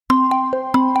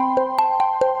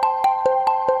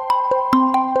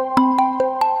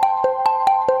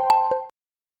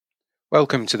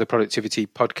Welcome to the Productivity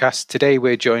Podcast. Today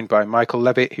we're joined by Michael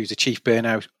Levitt, who's a Chief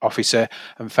Burnout Officer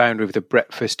and founder of the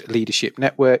Breakfast Leadership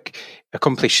Network,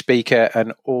 accomplished speaker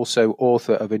and also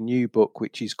author of a new book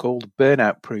which is called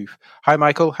Burnout Proof. Hi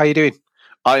Michael, how are you doing?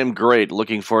 I am great.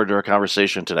 Looking forward to our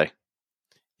conversation today.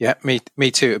 Yeah, me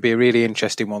too. It'll be a really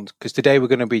interesting one because today we're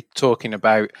going to be talking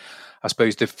about, I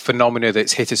suppose, the phenomena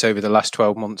that's hit us over the last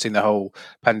 12 months in the whole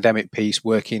pandemic piece,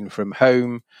 working from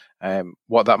home,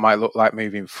 what that might look like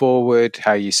moving forward,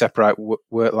 how you separate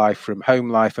work life from home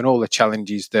life, and all the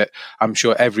challenges that I'm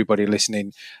sure everybody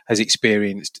listening has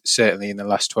experienced, certainly in the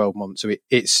last 12 months. So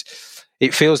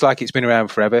it feels like it's been around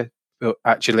forever. But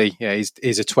actually, yeah,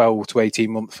 is a 12 to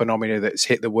 18 month phenomena that's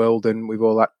hit the world and we've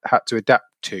all had to adapt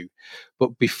to.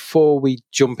 But before we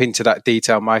jump into that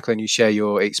detail, Michael, and you share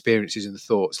your experiences and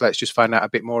thoughts, let's just find out a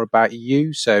bit more about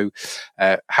you. So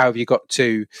how have you got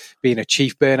to being a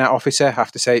Chief Burnout Officer? I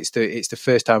have to say it's the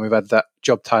first time we've had that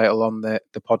job title on the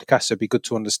podcast, so it'd be good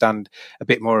to understand a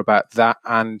bit more about that.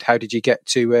 And how did you get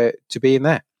to being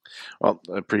there? Well,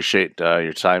 I appreciate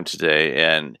your time today.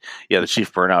 And yeah, the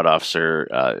Chief Burnout Officer,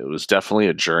 it was definitely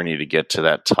a journey to get to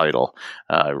that title.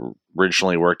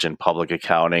 Originally worked in public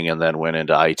accounting and then went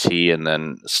into IT and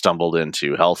then stumbled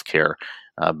into healthcare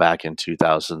back in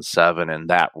 2007. And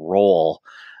that role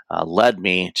led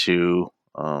me to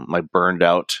my burned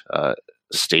out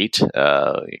state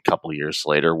a couple years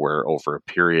later, where over a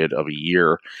period of a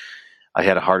year, I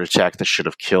had a heart attack that should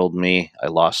have killed me. I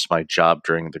lost my job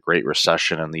during the Great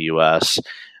Recession in the U.S.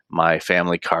 My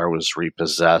family car was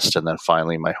repossessed, and then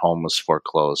finally my home was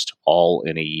foreclosed, all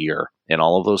in a year. And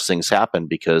all of those things happened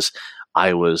because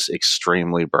I was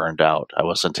extremely burned out. I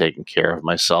wasn't taking care of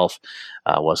myself.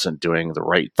 I wasn't doing the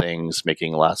right things,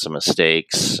 making lots of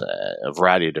mistakes, a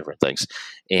variety of different things.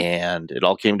 And it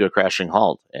all came to a crashing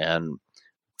halt. And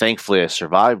thankfully, I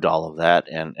survived all of that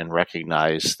and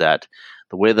recognized that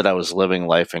the way that I was living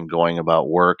life and going about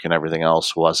work and everything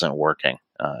else wasn't working.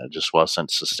 It just wasn't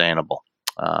sustainable.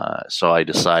 So I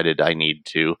decided I need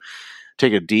to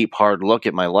take a deep, hard look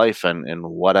at my life and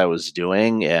what I was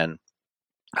doing and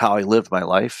how I lived my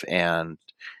life and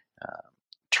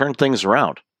turn things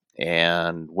around.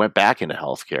 And went back into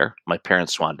healthcare. My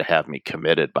parents wanted to have me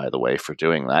committed, by the way, for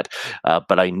doing that.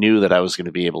 But I knew that I was going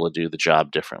to be able to do the job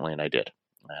differently, and I did.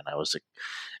 And I was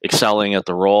excelling at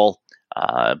the role.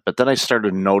 But then I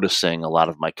started noticing a lot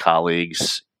of my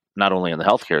colleagues, not only in the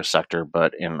healthcare sector,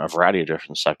 but in a variety of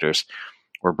different sectors,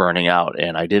 were burning out.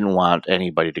 And I didn't want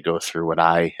anybody to go through what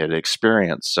I had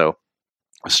experienced. So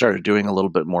I started doing a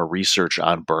little bit more research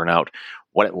on burnout,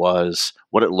 what it was,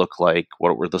 what it looked like,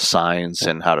 what were the signs,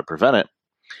 and how to prevent it.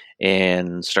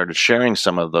 And started sharing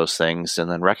some of those things, and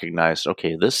then recognized,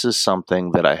 okay, this is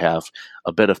something that I have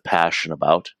a bit of passion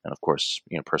about, and of course,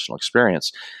 personal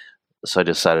experience. So I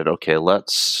decided, okay,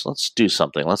 let's do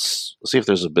something. Let's see if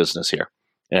there's a business here,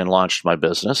 and launched my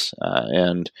business.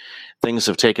 And things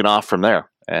have taken off from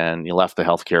there. And you left the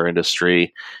healthcare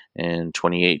industry in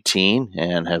 2018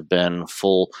 and have been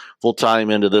full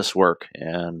time into this work,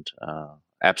 and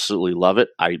absolutely love it.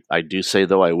 I do say,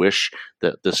 though, I wish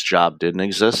that this job didn't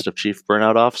exist of Chief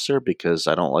Burnout Officer, because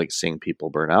I don't like seeing people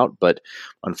burn out. But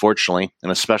unfortunately,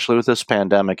 and especially with this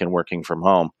pandemic and working from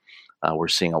home, we're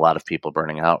seeing a lot of people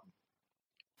burning out.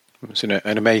 It's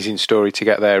an amazing story to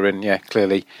get there, and yeah,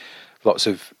 clearly lots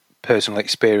of personal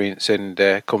experience and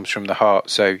comes from the heart.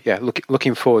 So yeah,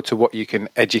 looking forward to what you can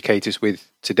educate us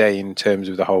with today in terms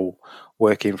of the whole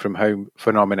working from home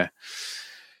phenomena.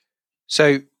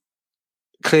 So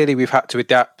clearly we've had to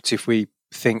adapt. If we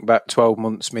think back 12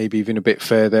 months, maybe even a bit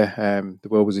further, the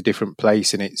world was a different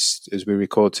place, and it's, as we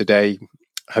record today,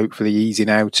 hopefully easing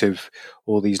out of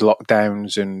all these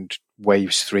lockdowns and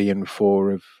waves 3 and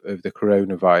 4 of the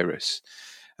coronavirus.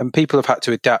 And people have had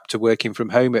to adapt to working from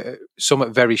home, some at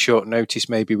very short notice,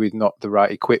 maybe with not the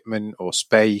right equipment or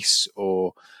space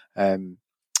or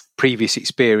previous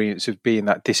experience of being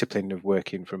that discipline of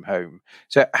working from home.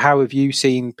 So how have you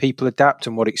seen people adapt,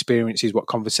 and what experiences, what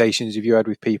conversations have you had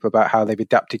with people about how they've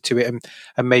adapted to it,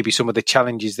 and maybe some of the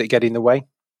challenges that get in the way?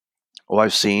 Well,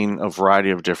 I've seen a variety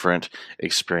of different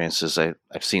experiences. I've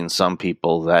seen some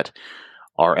people that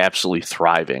are absolutely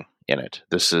thriving in it.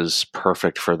 This is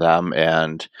perfect for them,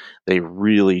 and they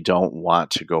really don't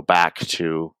want to go back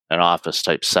to an office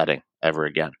type setting ever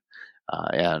again.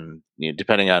 And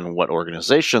depending on what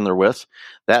organization they're with,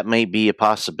 that may be a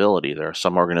possibility. There are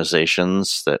some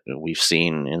organizations that we've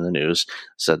seen in the news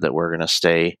said that we're going to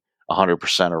stay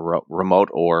 100% remote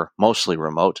or mostly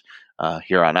remote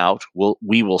here on out.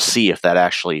 We will see if that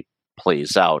actually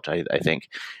plays out. I think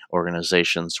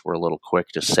organizations were a little quick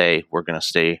to say we're going to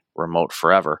stay remote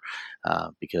forever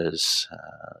because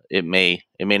it may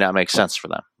not make sense for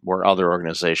them. Where other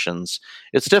organizations,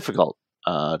 it's difficult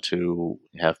to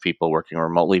have people working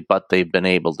remotely, but they've been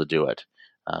able to do it.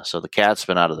 So the cat's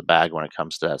been out of the bag when it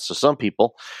comes to that. So some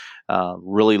people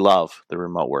really love the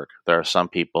remote work. There are some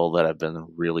people that have been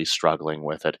really struggling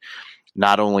with it,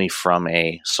 not only from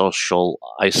a social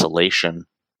isolation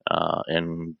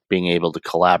and being able to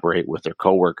collaborate with their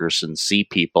coworkers and see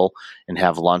people and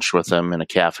have lunch with them in a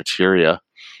cafeteria.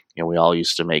 We all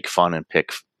used to make fun and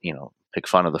pick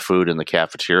fun of the food in the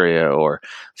cafeteria or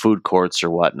food courts or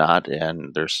whatnot.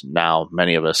 And there's now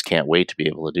many of us can't wait to be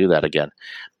able to do that again.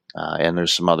 And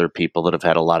there's some other people that have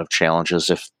had a lot of challenges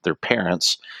if they're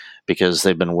parents because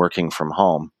they've been working from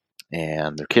home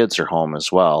and their kids are home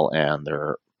as well. And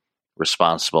they're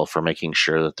responsible for making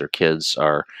sure that their kids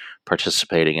are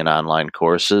participating in online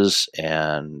courses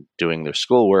and doing their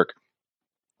schoolwork,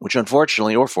 which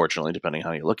unfortunately or fortunately, depending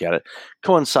how you look at it,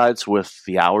 coincides with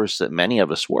the hours that many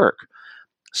of us work.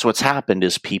 So what's happened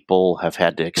is people have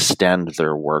had to extend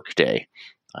their workday.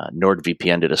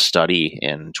 NordVPN did a study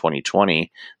in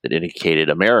 2020 that indicated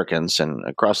Americans, and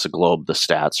across the globe the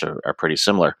stats are pretty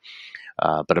similar,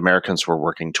 but Americans were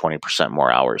working 20%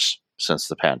 more hours since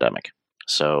the pandemic.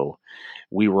 So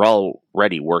we were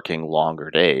already working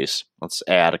longer days. Let's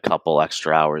add a couple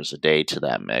extra hours a day to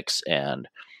that mix, and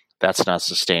that's not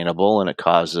sustainable, and it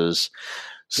causes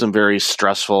some very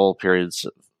stressful periods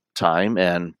of time,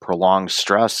 and prolonged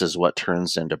stress is what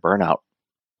turns into burnout.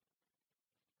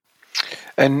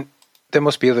 And there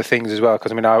must be other things as well,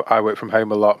 because I work from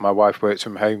home a lot. My wife works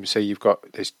from home, so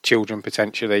there's children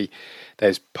potentially,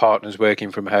 there's partners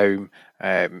working from home.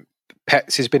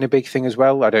 Pets has been a big thing as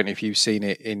well. I don't know if you've seen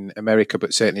it in America,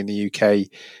 but certainly in the UK,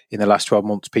 in the last 12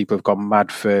 months, people have gone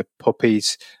mad for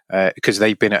puppies because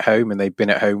they've been at home and they've been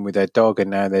at home with their dog,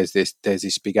 and now there's this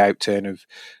big outturn of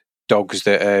dogs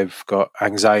that have got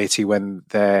anxiety when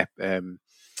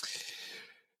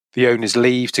the owners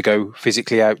leave to go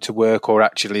physically out to work, or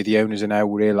actually the owners are now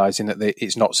realising that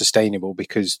it's not sustainable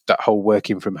because that whole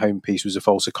working from home piece was a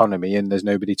false economy and there's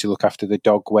nobody to look after the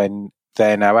dog when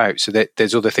they're now out. So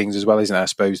there's other things as well, isn't there, I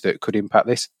suppose, that could impact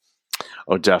this?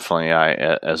 Oh, definitely.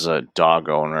 As a dog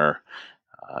owner,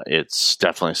 it's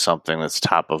definitely something that's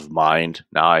top of mind.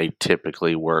 Now, I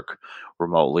typically work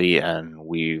remotely, and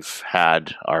we've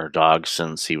had our dog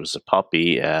since he was a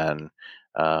puppy, and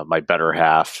my better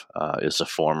half is a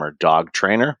former dog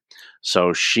trainer,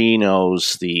 so she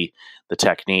knows the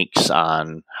techniques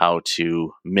on how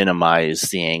to minimize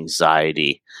the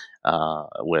anxiety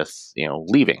with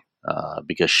leaving,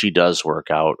 because she does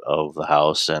work out of the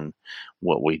house, and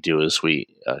what we do is we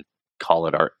call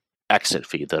it our exit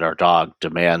fee, that our dog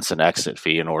demands an exit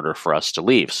fee in order for us to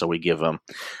leave. So we give him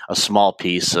a small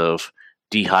piece of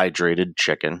dehydrated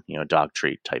chicken, dog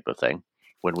treat type of thing,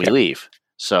 when we leave.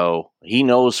 So he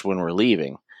knows when we're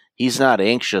leaving. He's not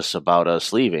anxious about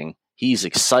us leaving. He's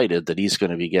excited that he's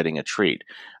going to be getting a treat.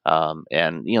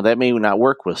 And that may not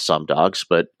work with some dogs,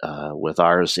 but with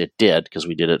ours it did, because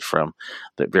we did it from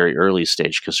the very early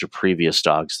stage, because her previous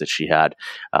dogs that she had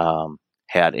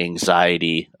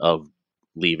anxiety of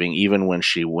leaving. Even when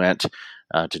she went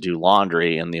to do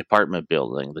laundry in the apartment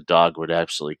building, the dog would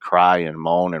absolutely cry and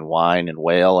moan and whine and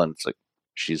wail, and it's like,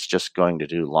 she's just going to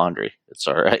do laundry. It's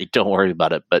all right. Don't worry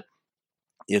about it. But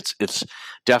it's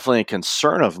definitely a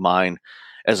concern of mine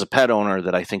as a pet owner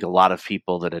that I think a lot of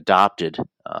people that adopted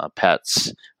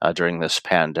pets during this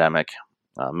pandemic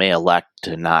may elect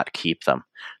to not keep them.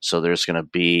 So there's going to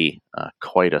be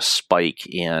quite a spike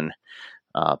in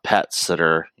pets that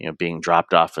are being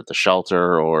dropped off at the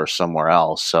shelter or somewhere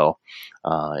else. So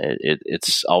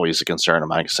it's always a concern of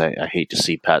mine, because I hate to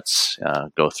see pets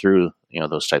go through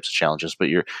those types of challenges. But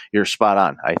you're spot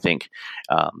on. I think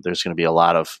there's going to be a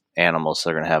lot of animals that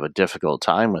are going to have a difficult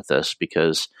time with this,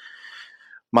 because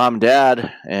mom,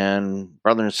 dad, and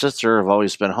brother and sister have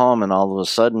always been home, and all of a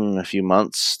sudden, in a few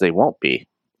months, they won't be,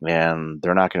 and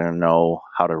they're not going to know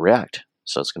how to react.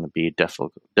 So it's going to be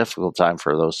a difficult time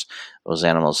for those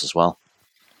animals as well.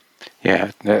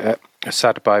 Yeah, a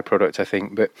sad byproduct, I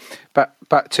think. But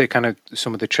back to kind of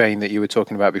some of the train that you were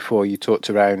talking about before. You talked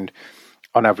around,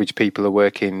 on average, people are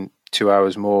working 2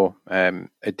 hours more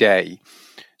a day.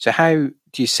 So how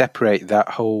do you separate that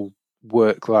whole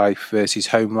work life versus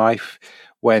home life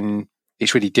when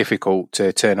it's really difficult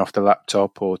to turn off the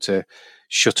laptop or to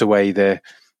shut away the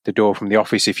door from the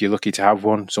office if you're lucky to have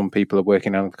one? Some people are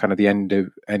working on kind of the end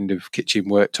of kitchen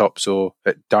worktops or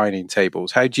at dining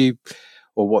tables. How do you,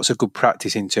 or what's a good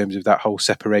practice in terms of that whole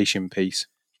separation piece?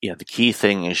 Yeah, the key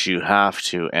thing is you have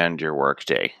to end your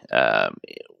workday.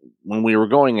 When we were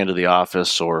going into the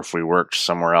office, or if we worked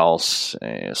somewhere else,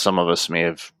 some of us may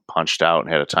have punched out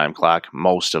and had a time clock.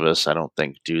 Most of us, I don't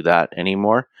think, do that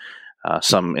anymore.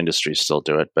 Some industries still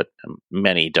do it, but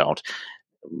many don't.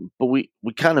 But we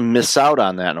kind of miss out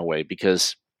on that in a way,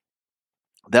 because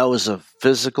that was a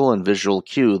physical and visual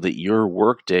cue that your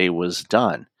workday was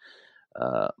done.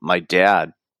 My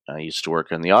dad used to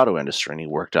work in the auto industry, and he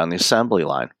worked on the assembly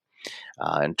line.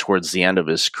 And towards the end of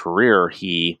his career,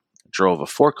 he drove a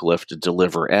forklift to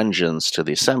deliver engines to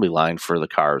the assembly line for the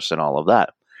cars and all of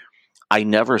that. I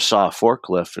never saw a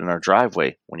forklift in our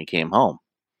driveway when he came home.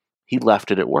 He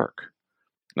left it at work.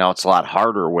 Now, it's a lot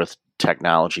harder with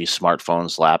technology,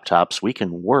 smartphones, laptops. We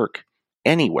can work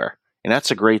anywhere, and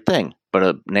that's a great thing. But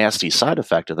a nasty side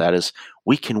effect of that is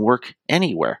we can work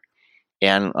anywhere.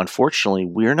 And unfortunately,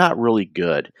 we're not really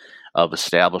good of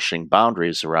establishing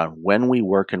boundaries around when we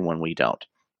work and when we don't.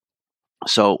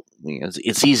 So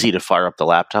it's easy to fire up the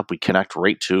laptop. We connect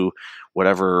right to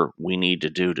whatever we need to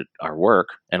do to our work.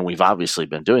 And we've obviously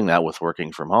been doing that with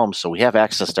working from home. So we have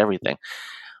access to everything.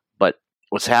 But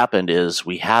what's happened is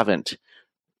we haven't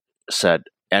said,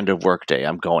 end of workday,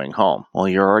 I'm going home. Well,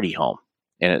 you're already home.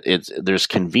 And there's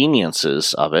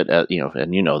conveniences of it,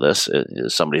 and you know this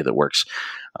as somebody that works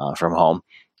from home.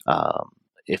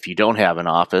 If you don't have an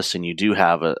office and you do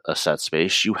have a set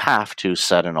space, you have to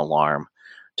set an alarm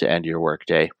to end your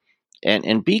workday,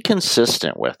 and be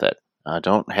consistent with it.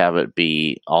 Don't have it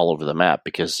be all over the map,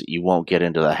 because you won't get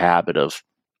into the habit of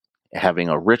having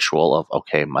a ritual of,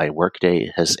 okay, my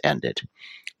workday has ended.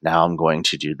 Now I'm going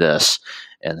to do this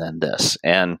and then this.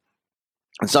 And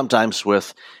sometimes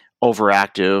with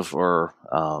overactive or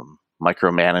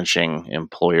micromanaging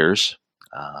employers,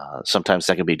 sometimes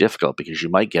that can be difficult, because you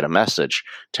might get a message,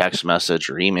 text message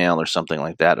or email or something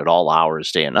like that at all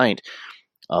hours, day and night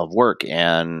of work.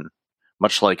 And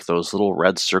much like those little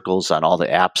red circles on all the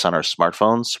apps on our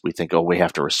smartphones, we think, oh, we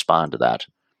have to respond to that.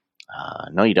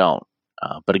 No, you don't.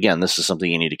 But again, this is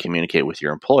something you need to communicate with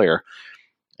your employer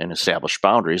and establish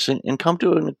boundaries, and come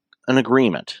to an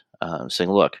agreement,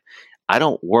 saying, look, I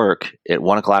don't work at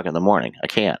 1 o'clock in the morning. I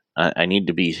can't. I need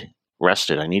to be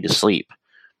rested. I need to sleep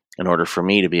in order for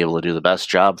me to be able to do the best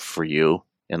job for you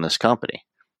in this company.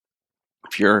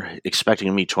 If you're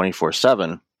expecting me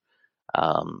 24/7,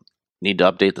 need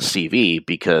to update the CV,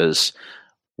 because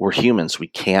we're humans. We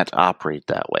can't operate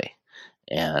that way.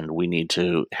 And we need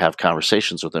to have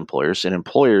conversations with employers, and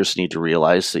employers need to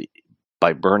realize that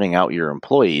by burning out your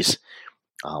employees,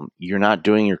 you're not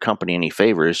doing your company any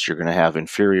favors. You're going to have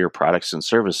inferior products and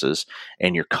services,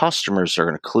 and your customers are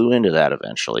going to clue into that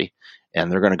eventually,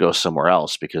 and they're going to go somewhere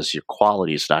else, because your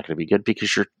quality is not going to be good,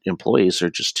 because your employees are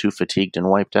just too fatigued and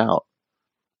wiped out.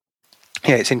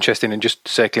 Yeah, it's interesting, and just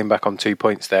circling back on 2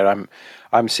 points there,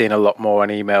 I'm seeing a lot more on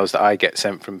emails that I get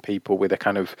sent from people with a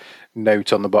kind of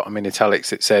note on the bottom in italics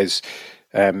that says,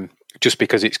 just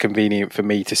because it's convenient for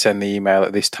me to send the email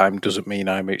at this time doesn't mean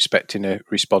I'm expecting a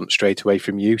response straight away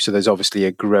from you. So there's obviously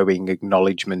a growing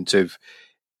acknowledgement of,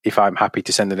 if I'm happy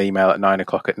to send an email at 9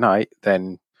 o'clock at night,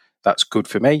 then that's good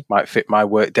for me. Might fit my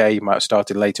work day, might have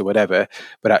started later, whatever.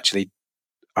 But actually,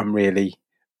 I'm really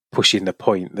pushing the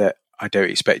point that I don't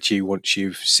expect you, once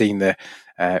you've seen the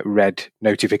red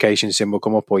notification symbol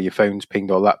come up or your phone's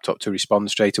pinged or laptop, to respond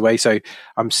straight away. So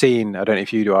I'm seeing, I don't know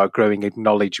if you do, our growing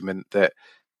acknowledgement that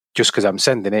just because I'm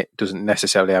sending it doesn't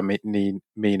necessarily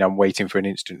mean I'm waiting for an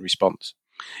instant response.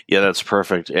 Yeah, that's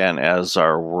perfect. And as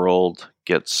our world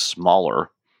gets smaller,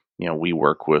 we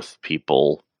work with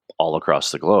people all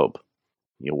across the globe,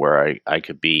 where I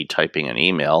could be typing an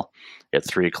email at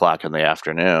 3 o'clock in the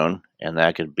afternoon, and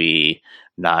that could be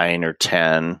 9 or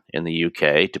 10 in the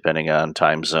UK, depending on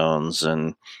time zones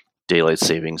and daylight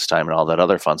savings time and all that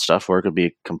other fun stuff, or it could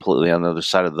be completely on the other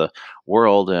side of the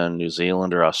world in New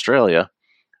Zealand or Australia.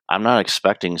 I'm not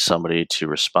expecting somebody to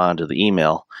respond to the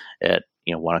email at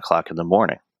 1 o'clock in the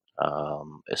morning.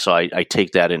 So I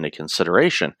take that into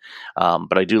consideration.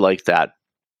 But I do like that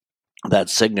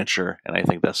signature, and I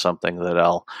think that's something that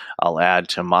I'll add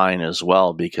to mine as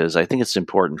well, because I think it's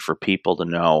important for people to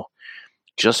know,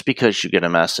 just because you get a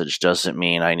message doesn't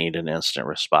mean I need an instant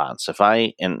response.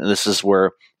 And this is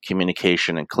where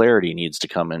communication and clarity needs to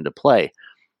come into play.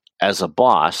 As a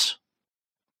boss,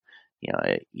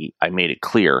 I made it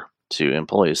clear to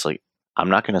employees, like, I'm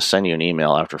not going to send you an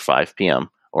email after 5 p.m.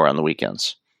 or on the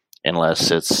weekends unless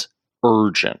it's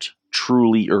urgent,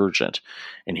 truly urgent.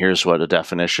 And here's what a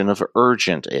definition of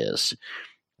urgent is: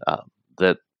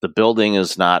 that the building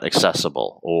is not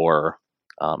accessible, or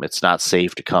it's not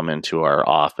safe to come into our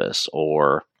office,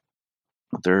 or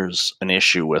there's an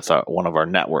issue with one of our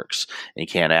networks and you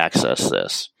can't access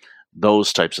this.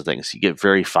 Those types of things. You get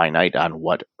very finite on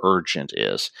what urgent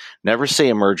is. Never say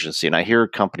emergency. And I hear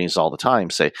companies all the time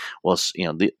say, well,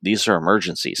 these are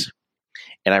emergencies.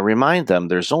 And I remind them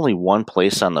there's only one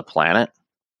place on the planet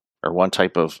or one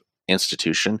type of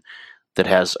institution that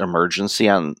has emergency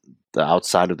on the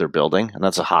outside of their building, and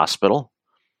that's a hospital.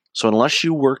 So unless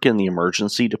you work in the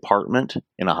emergency department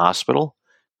in a hospital,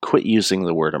 quit using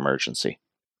the word emergency.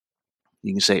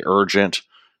 You can say urgent,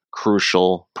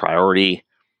 crucial, priority.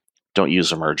 Don't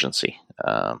use emergency.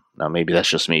 Now, maybe that's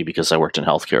just me because I worked in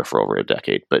healthcare for over a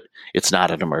decade, but it's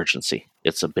not an emergency.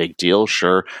 It's a big deal,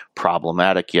 sure.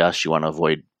 Problematic, yes. You want to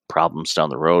avoid problems down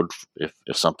the road if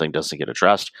something doesn't get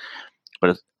addressed.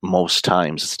 But most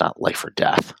times it's not life or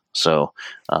death. So,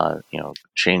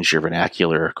 change your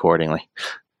vernacular accordingly.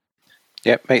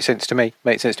 Yeah, makes sense to me.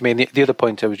 And the other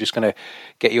point I was just going to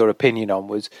get your opinion on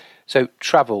was, so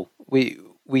travel.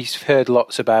 We've heard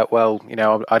lots about, well,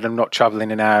 I'm not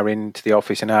travelling an hour into the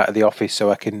office and out of the office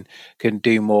so I can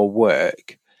do more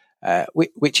work,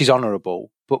 which is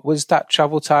honourable. But was that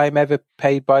travel time ever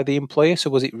paid by the employer?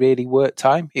 So was it really work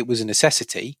time? It was a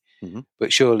necessity,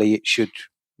 but surely it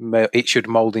should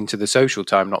mold into the social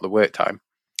time, not the work time.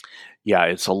 Yeah,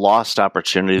 it's a lost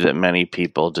opportunity that many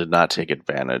people did not take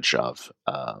advantage of.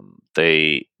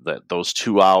 Those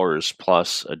 2 hours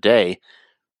plus a day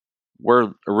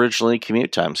were originally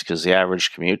commute times, because the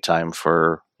average commute time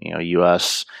for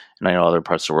U.S. and I know other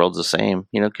parts of the world is the same.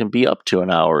 Can be up to an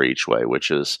hour each way,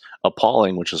 which is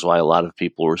appalling. Which is why a lot of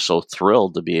people were so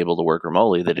thrilled to be able to work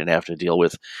remotely. They didn't have to deal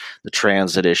with the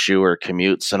transit issue or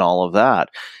commutes and all of that.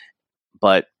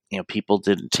 But people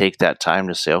didn't take that time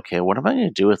to say, okay, what am I going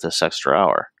to do with this extra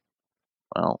hour?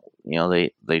 Well,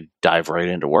 they dive right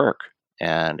into work.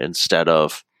 And instead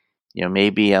of,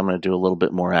 maybe I'm going to do a little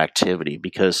bit more activity,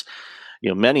 because,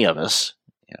 many of us,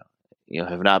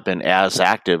 have not been as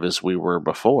active as we were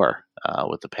before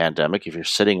with the pandemic. If you're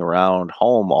sitting around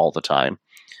home all the time,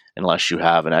 unless you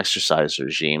have an exercise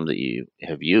regime that you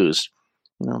have used,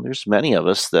 there's many of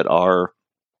us that are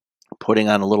putting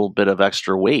on a little bit of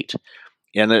extra weight.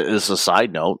 And as a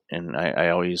side note, and I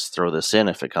always throw this in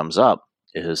if it comes up,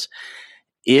 is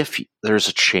if there's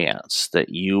a chance that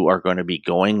you are going to be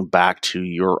going back to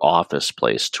your office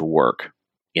place to work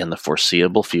in the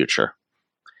foreseeable future,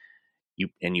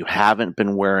 you haven't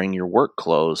been wearing your work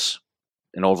clothes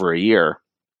in over a year,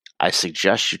 I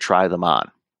suggest you try them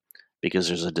on, because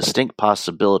there's a distinct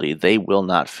possibility they will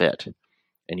not fit.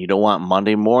 And you don't want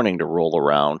Monday morning to roll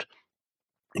around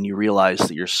and you realize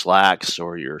that your slacks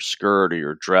or your skirt or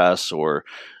your dress or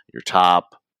your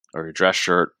top or your dress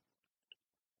shirt,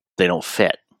 they don't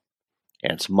fit.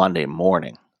 And it's Monday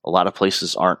morning. A lot of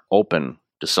places aren't open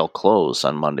to sell clothes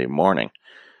on Monday morning.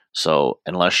 So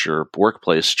unless your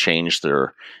workplace changed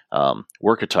their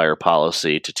work attire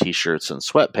policy to t-shirts and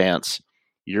sweatpants,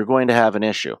 you're going to have an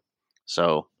issue.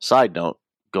 So side note,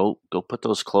 go put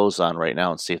those clothes on right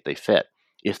now and see if they fit.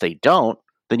 If they don't,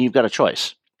 then you've got a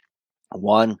choice.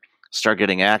 One, start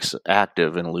getting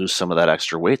active and lose some of that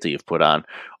extra weight that you've put on,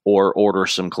 or order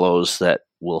some clothes that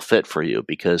will fit for you,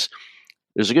 because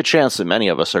there's a good chance that many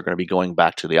of us are going to be going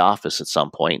back to the office at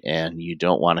some point, and you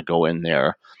don't want to go in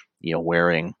there,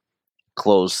 wearing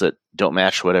clothes that don't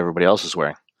match what everybody else is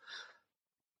wearing.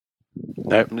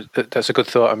 No, that's a good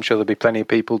thought. I'm sure there'll be plenty of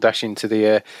people dashing to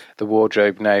the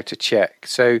wardrobe now to check.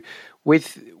 So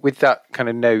with that kind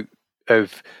of note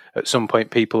of at some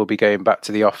point people will be going back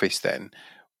to the office, then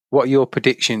what are your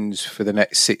predictions for the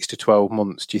next 6 to 12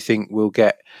 months? Do you think we'll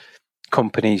get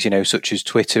companies, such as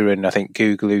Twitter and I think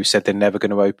Google, who said they're never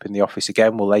going to open the office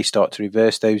again, will they start to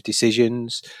reverse those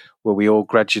decisions? Will we all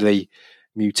gradually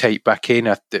mutate back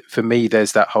in? For me,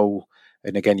 there's that whole,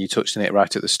 and again, you touched on it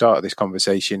right at the start of this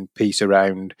conversation, piece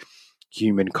around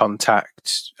human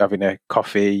contact, having a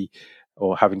coffee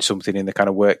or having something in the kind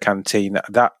of work canteen.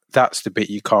 That's the bit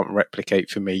you can't replicate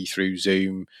for me through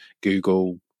Zoom,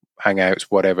 Google, Hangouts,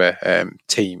 whatever,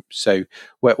 Teams. So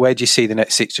where do you see the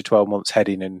next 6 to 12 months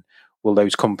heading? And will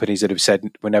those companies that have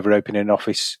said we're never opening an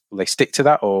office, will they stick to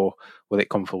that, or will it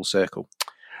come full circle?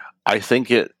 I think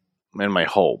and my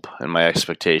hope and my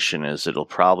expectation is it'll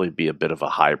probably be a bit of a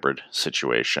hybrid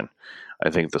situation. I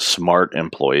think the smart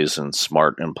employees and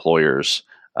smart employers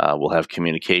will have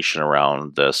communication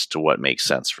around this to what makes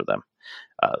sense for them.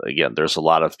 Again, there's a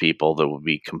lot of people that will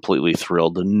be completely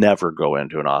thrilled to never go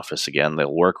into an office again.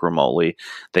 They'll work remotely.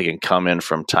 They can come in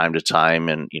from time to time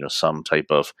in some type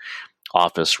of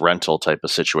office rental type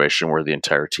of situation where the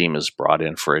entire team is brought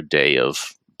in for a day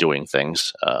of doing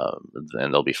things,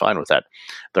 and they'll be fine with that.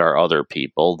 There are other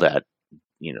people that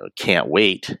can't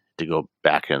wait to go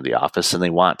back into the office, and they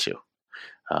want to.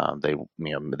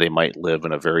 They might live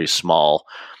in a very small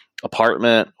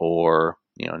apartment, or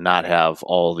not have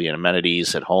all the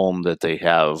amenities at home that they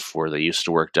have where they used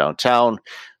to work downtown.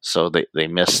 So they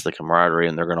miss the camaraderie,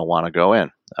 and they're going to want to go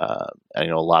in. I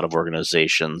know a lot of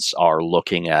organizations are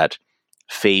looking at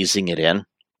phasing it in,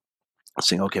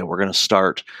 saying, okay, we're going to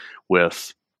start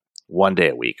with 1 day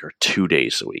a week or 2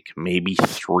 days a week, maybe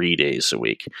 3 days a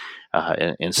week,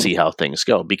 and see how things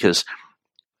go. Because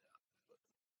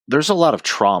there's a lot of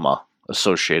trauma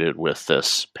associated with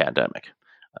this pandemic.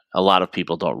 A lot of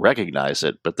people don't recognize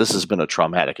it, but this has been a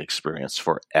traumatic experience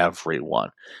for everyone.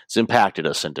 It's impacted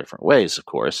us in different ways, of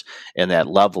course, and that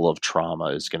level of trauma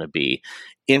is going to be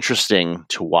interesting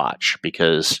to watch,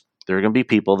 because there are going to be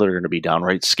people that are going to be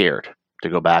downright scared to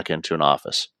go back into an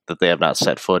office that they have not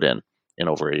set foot in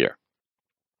over a year,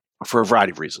 for a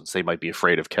variety of reasons. They might be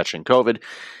afraid of catching COVID.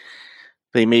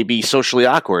 They may be socially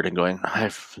awkward and going, I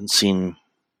haven't seen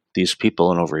these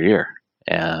people in over a year,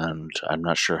 and I'm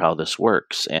not sure how this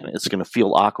works. And it's going to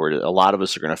feel awkward. A lot of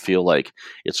us are going to feel like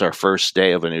it's our first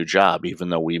day of a new job, even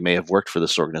though we may have worked for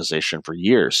this organization for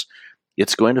years.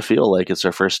 It's going to feel like it's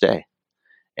our first day.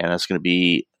 And it's going to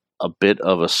be a bit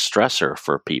of a stressor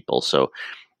for people. So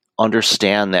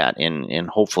understand that, and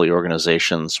hopefully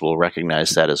organizations will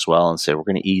recognize that as well and say, we're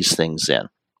going to ease things in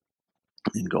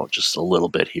and go just a little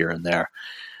bit here and there.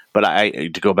 But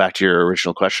to go back to your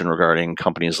original question regarding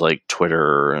companies like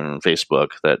Twitter and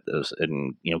Facebook,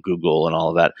 and Google and all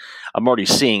of that, I'm already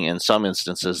seeing in some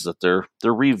instances that they're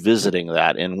revisiting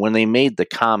that. And when they made the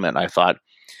comment, I thought,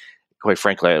 quite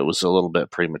frankly, it was a little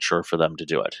bit premature for them to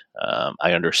do it.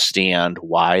 I understand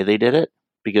why they did it,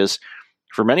 because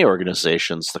for many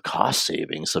organizations, the cost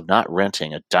savings of not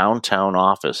renting a downtown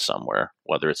office somewhere,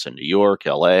 whether it's in New York,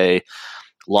 LA,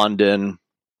 London,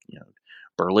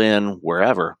 Berlin,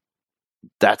 wherever,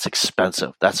 that's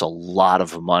expensive. That's a lot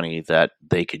of money that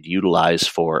they could utilize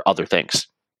for other things.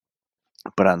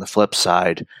 But on the flip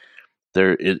side,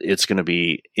 it's going to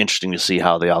be interesting to see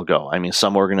how they all go. I mean,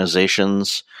 some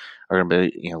organizations are going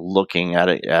to be looking at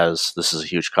it as, this is a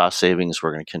huge cost savings.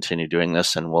 We're going to continue doing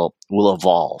this, and we'll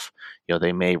evolve.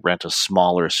 They may rent a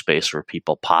smaller space where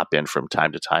people pop in from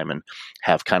time to time and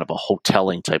have kind of a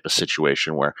hoteling type of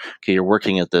situation where, okay, you're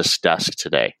working at this desk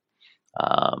today,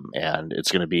 and it's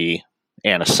going to be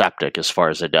antiseptic as far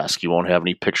as a desk. You won't have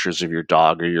any pictures of your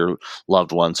dog or your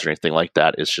loved ones or anything like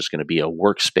that. It's just going to be a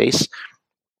workspace,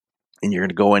 and you're going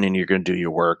to go in and you're going to do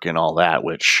your work and all that,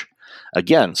 which,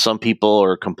 again, some people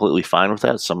are completely fine with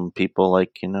that. Some people,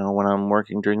 like, when I'm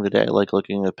working during the day, I like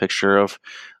looking at a picture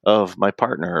of my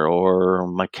partner or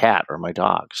my cat or my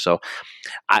dog. So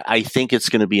I think it's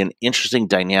going to be an interesting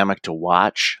dynamic to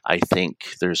watch. I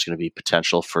think there's going to be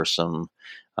potential for some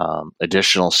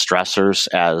additional stressors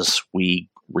as we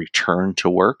return to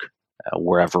work,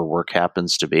 wherever work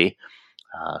happens to be.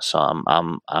 So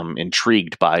I'm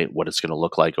intrigued by what it's going to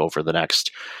look like over the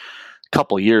next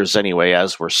couple years anyway,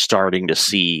 as we're starting to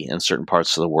see in certain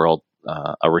parts of the world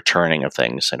a returning of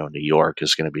things. I know New York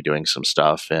is going to be doing some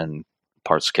stuff, and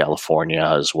parts of California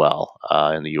as well.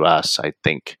 In the U.S., I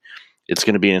think it's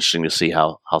going to be interesting to see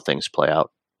how things play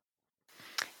out.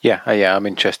 Yeah, I'm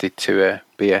interested to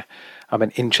I'm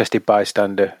an interested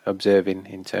bystander observing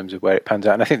in terms of where it pans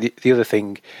out. And I think the other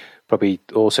thing probably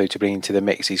also to bring into the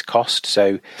mix is cost.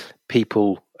 So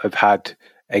people have had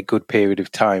a good period of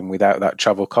time without that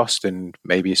travel cost, and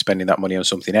maybe spending that money on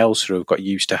something else, or have got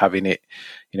used to having it,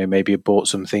 maybe have bought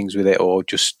some things with it, or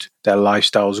just their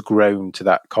lifestyle's grown to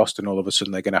that cost, and all of a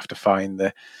sudden they're going to have to find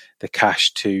the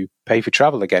cash to pay for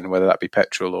travel again, whether that be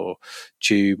petrol or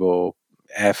tube or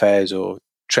airfares or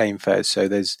train fares. So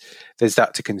there's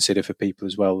that to consider for people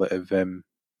as well that have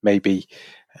maybe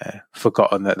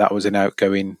forgotten that was an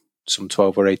outgoing some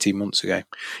 12 or 18 months ago.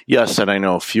 Yes, and I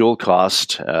know fuel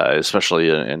cost, especially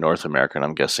in North America, and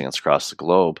I'm guessing it's across the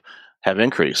globe, have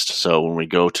increased. So when we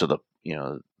go to the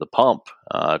pump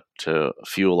to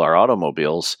fuel our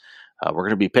automobiles, we're going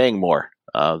to be paying more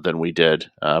than we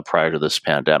did prior to this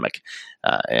pandemic,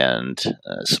 and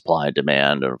supply and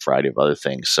demand and a variety of other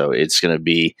things. So it's going to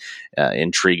be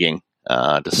intriguing,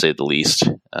 to say the least.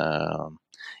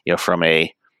 From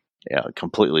a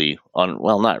completely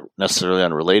not necessarily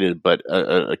unrelated, but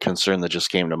a concern that just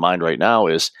came to mind right now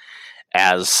is,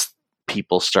 as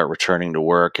people start returning to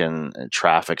work and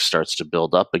traffic starts to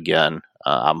build up again,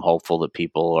 I'm hopeful that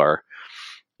people are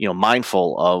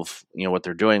mindful of what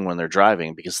they're doing when they're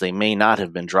driving, because they may not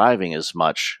have been driving as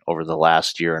much over the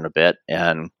last year and a bit,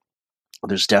 and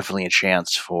there's definitely a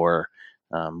chance for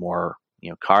more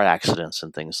car accidents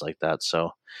and things like that.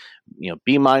 So,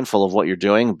 be mindful of what you're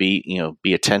doing. Be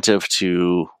attentive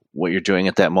to what you're doing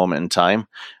at that moment in time.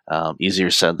 Easier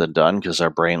said than done, because our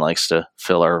brain likes to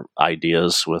fill our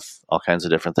ideas with all kinds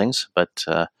of different things. But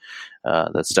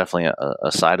that's definitely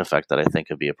a side effect that I think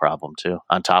could be a problem too,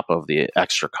 on top of the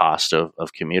extra cost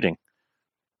of commuting.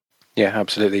 Yeah,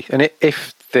 absolutely. And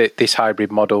if this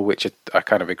hybrid model, which I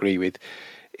kind of agree with,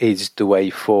 is the way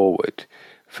forward,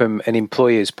 from an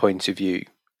employer's point of view,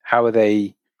 how do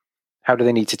they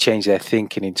need to change their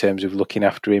thinking in terms of looking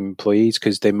after employees?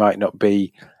 Because they might not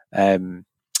be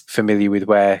familiar with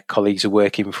where colleagues are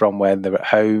working from when they're at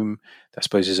home. I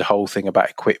suppose there's a whole thing about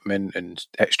equipment and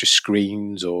extra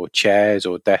screens or chairs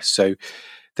or desks. So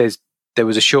there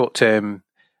was a short-term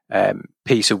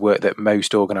piece of work that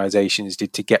most organisations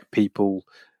did to get people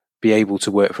be able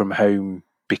to work from home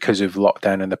because of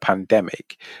lockdown and the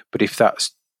pandemic. But if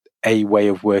that's a way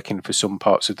of working for some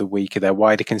parts of the week, are there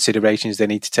wider considerations they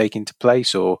need to take into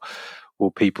place, or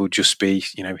will people just be,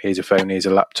 here's a phone, here's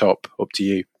a laptop, up to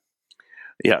you?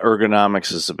 Yeah,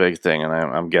 ergonomics is a big thing, and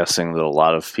I'm guessing that a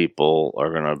lot of people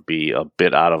are going to be a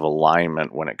bit out of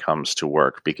alignment when it comes to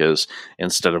work, because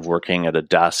instead of working at a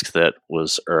desk that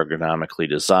was ergonomically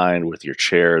designed with your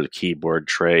chair, the keyboard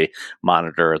tray,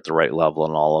 monitor at the right level,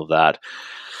 and all of that,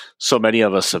 so many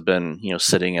of us have been,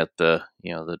 sitting at the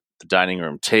dining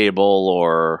room table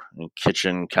or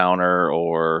kitchen counter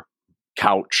or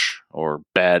couch or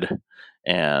bed,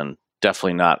 and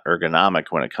definitely not ergonomic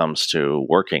when it comes to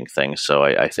working things. So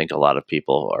I think a lot of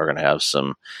people are going to have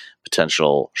some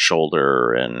potential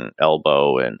shoulder and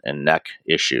elbow and neck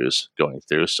issues going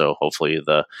through. So hopefully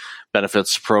the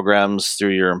benefits programs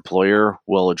through your employer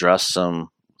will address some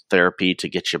therapy to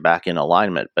get you back in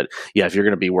alignment. But yeah, if you're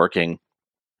going to be working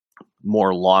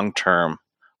more long-term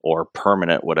or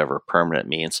permanent, whatever permanent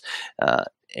means,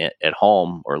 at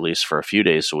home, or at least for a few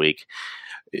days a week,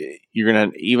 you're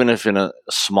going to, even if in a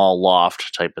small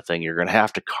loft type of thing, you're going to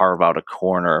have to carve out a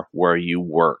corner where you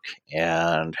work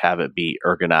and have it be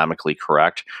ergonomically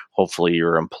correct. Hopefully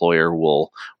your employer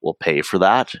will pay for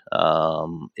that.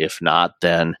 If not,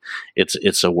 then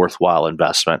it's a worthwhile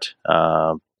investment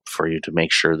for you to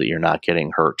make sure that you're not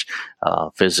getting hurt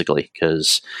physically.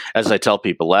 Because as I tell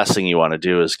people, last thing you want to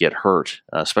do is get hurt,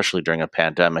 especially during a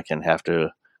pandemic, and have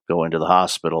to go into the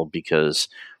hospital, because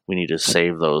we need to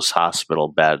save those hospital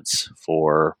beds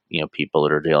for people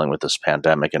that are dealing with this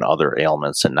pandemic and other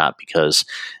ailments, and not because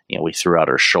we threw out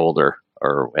our shoulder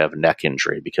or have a neck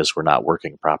injury because we're not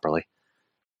working properly.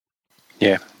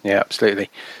 Yeah, absolutely.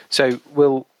 So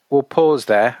we'll pause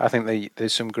there. I think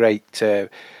there's some great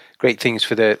things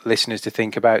for the listeners to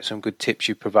think about, some good tips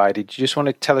you provided. Do you just want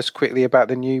to tell us quickly about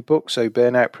the new book, so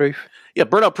Burnout Proof? Yeah,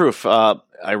 Burnout Proof.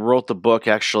 I wrote the book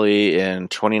actually in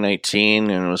 2019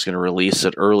 and was going to release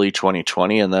it early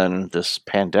 2020. And then this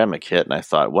pandemic hit, and I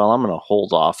thought, well, I'm going to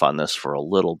hold off on this for a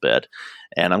little bit.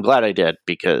 And I'm glad I did,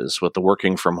 because with the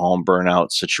working from home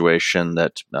burnout situation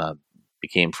that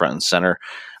became front and center,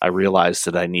 I realized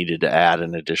that I needed to add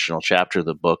an additional chapter of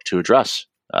the book to address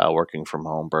working from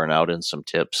home burnout and some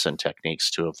tips and techniques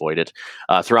to avoid it.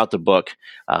 Throughout the book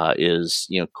is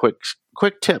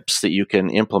quick tips that you can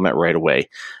implement right away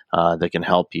that can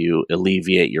help you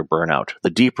alleviate your burnout. The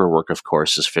deeper work, of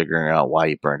course, is figuring out why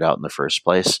you burned out in the first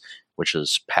place, which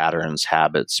is patterns,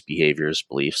 habits, behaviors,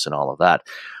 beliefs, and all of that.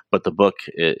 But the book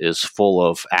is full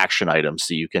of action items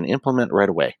that you can implement right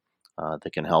away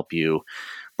that can help you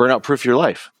burnout proof your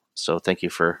life. So thank you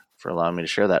for allowing me to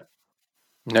share that.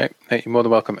 No, you're more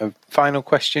than welcome. A final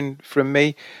question from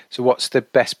me. So what's the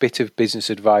best bit of business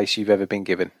advice you've ever been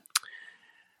given?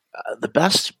 The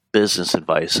best business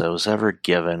advice I was ever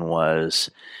given was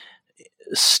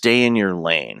stay in your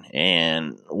lane.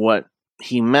 And what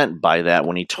he meant by that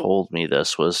when he told me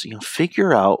this was,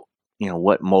 figure out,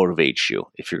 what motivates you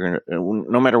if you're going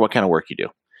to, no matter what kind of work you do,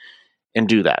 and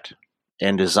do that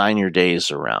and design your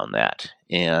days around that.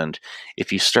 And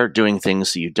if you start doing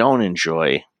things that you don't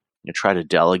enjoy, you try to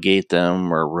delegate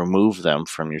them or remove them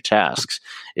from your tasks.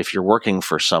 If you're working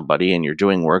for somebody and you're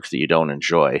doing work that you don't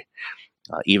enjoy,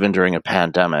 even during a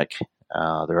pandemic,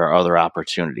 there are other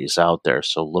opportunities out there,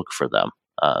 so look for them.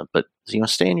 But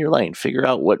stay in your lane. Figure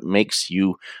out what makes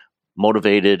you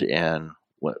motivated and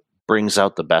what brings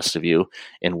out the best of you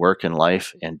in work and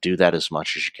life, and do that as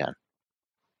much as you can.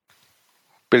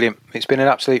 Brilliant. It's been an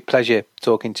absolute pleasure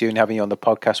talking to you and having you on the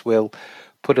podcast. We'll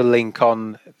put a link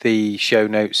on the show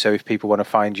notes, so if people want to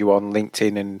find you on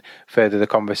LinkedIn and further the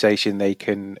conversation, they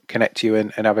can connect to you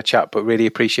and have a chat. But really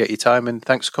appreciate your time, and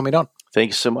thanks for coming on.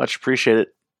 Thanks so much. Appreciate it.